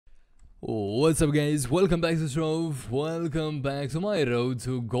What's up guys, welcome back to Trove, welcome back to my road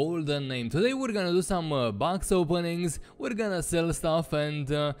to golden name. Today we're gonna do some box openings, we're gonna sell stuff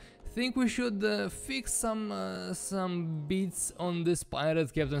and think we should fix some beats on this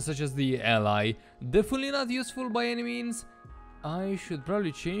pirate captain such as the ally. Definitely not useful by any means. I should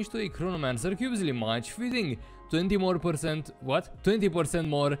probably change to a chronomancer, cubesly much, fitting 20%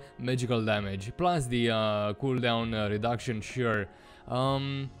 more magical damage, plus the cooldown reduction, sure.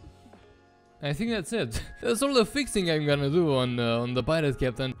 I think that's it. That's all the fixing I'm gonna do on the pirate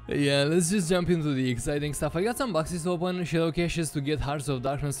captain. Yeah, let's just jump into the exciting stuff. I got some boxes to open, shadow caches to get hearts of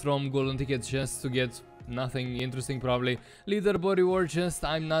darkness from, golden ticket chests to get nothing interesting probably, leaderboard reward chest.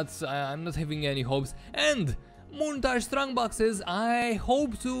 I'm not having any hopes, and Moontouched Strongboxes. I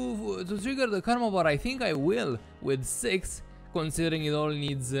hope to trigger the karma bar. I think I will with 6, considering it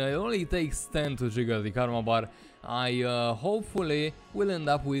only takes 10 to trigger the karma bar. I hopefully will end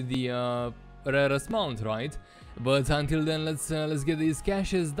up with the rarest mount, right? But until then, let's get these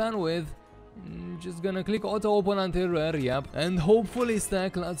caches done with. Just gonna click auto open until rare, yep, and hopefully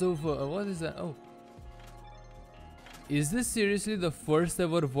stack lots of what is that? Oh, is this seriously the first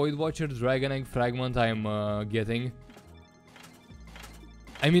ever Void Watcher Dragon Egg fragment I'm getting?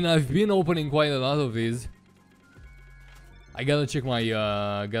 I mean, I've been opening quite a lot of these. I gotta check my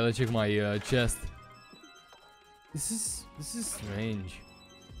chest. This is strange.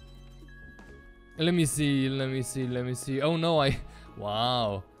 Let me see. Oh no,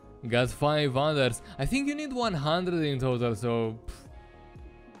 wow, got 5 others. I think you need 100 in total, so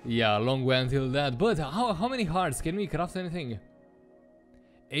yeah, long way until that. But how many hearts? Can we craft anything?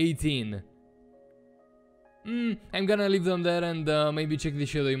 18. I'm gonna leave them there and maybe check the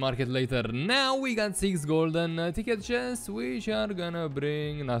shadowy market later. Now we got 6 golden ticket chests, which are gonna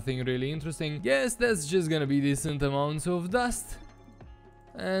bring nothing really interesting. Yes, that's just gonna be decent amounts of dust.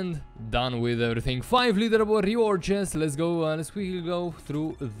 And done with everything. 5 leaderboard reward chests. Let's go. Let's quickly go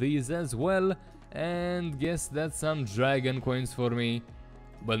through these as well. And guess that's some dragon coins for me,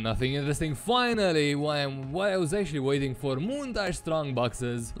 but nothing interesting. Finally, what I was actually waiting for, Moontouched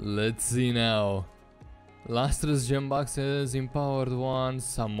Strongboxes. Let's see now. Lustrous gem boxes, empowered ones,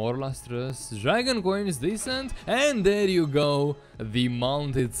 some more lustrous, dragon coins, decent, and there you go, the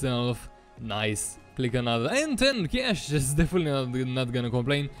mount itself. Nice. Click another, and 10 cash, just definitely not gonna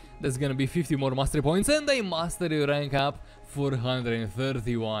complain. That's gonna be 50 more mastery points and a mastery rank up,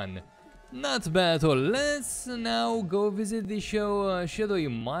 431. Not bad at all. Let's now go visit the shadowy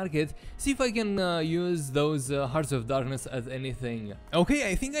market, see if I can use those hearts of darkness at anything. Okay,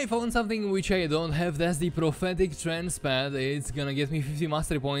 I think I found something which I don't have. That's the prophetic trance pad. It's gonna get me 50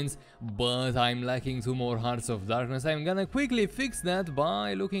 mastery points, but I'm lacking 2 more hearts of darkness. I'm gonna quickly fix that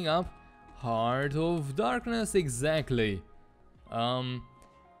by looking up heart of darkness exactly.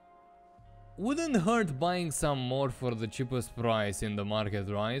 Wouldn't hurt buying some more for the cheapest price in the market,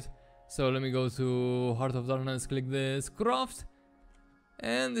 right? So let me go to Heart of Darkness, click this, craft,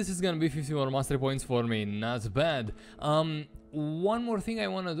 and this is gonna be 50 more mastery points for me, not bad. One more thing I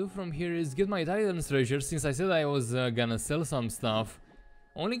wanna do from here is get my Titan's treasure, since I said I was gonna sell some stuff.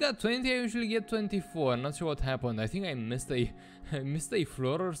 Only got 20, I usually get 24, not sure what happened. I think I missed a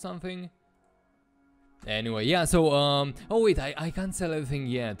floor or something. Anyway, yeah, so, oh wait, I can't sell everything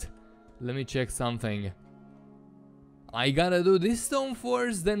yet. Let me check something. I gotta do this stone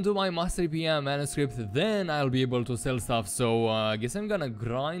first, then do my mastery PM manuscript, then I'll be able to sell stuff. So I guess I'm gonna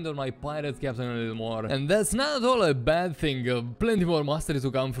grind on my pirate captain a little more, and that's not at all a bad thing. Plenty more mastery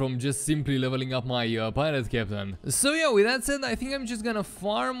to come from just simply leveling up my pirate captain. So yeah, with that said, I think I'm just gonna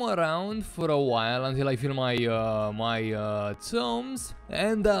farm around for a while until I fill my tomes,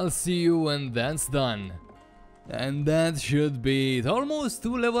 and I'll see you when that's done. And that should be it. Almost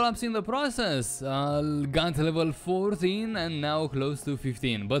 2 level ups in the process. Got level 14 and now close to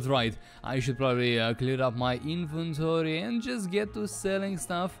 15. But right, I should probably clear up my inventory and just get to selling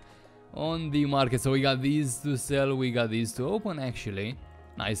stuff on the market. So we got these to sell, we got these to open actually.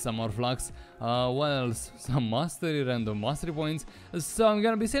 Nice, some more flux. What else? Some mastery, random mastery points. So I'm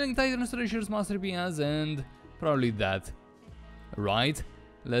gonna be selling Titan's treasures, mastery PS, and probably that. Right?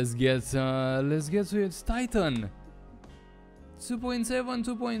 Let's get to it. Titan 2.7,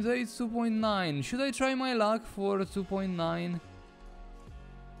 2.8, 2.9. Should I try my luck for 2.9?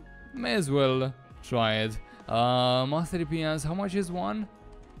 May as well try it. Mastery PS, how much is one?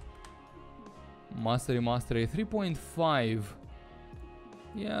 Mastery 3.5.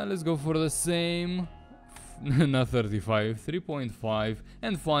 Yeah, let's go for the same. Not 35, 3.5.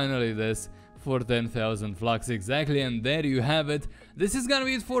 And finally this for 10,000 flux exactly, and there you have it. This is gonna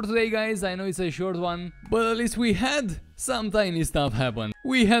be it for today, guys. I know it's a short one, but at least we had some tiny stuff happen.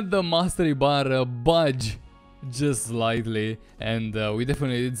 We had the mastery bar budge just slightly, and we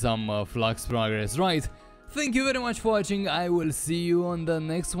definitely did some flux progress. Right, thank you very much for watching. I will see you on the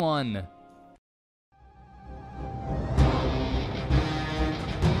next one.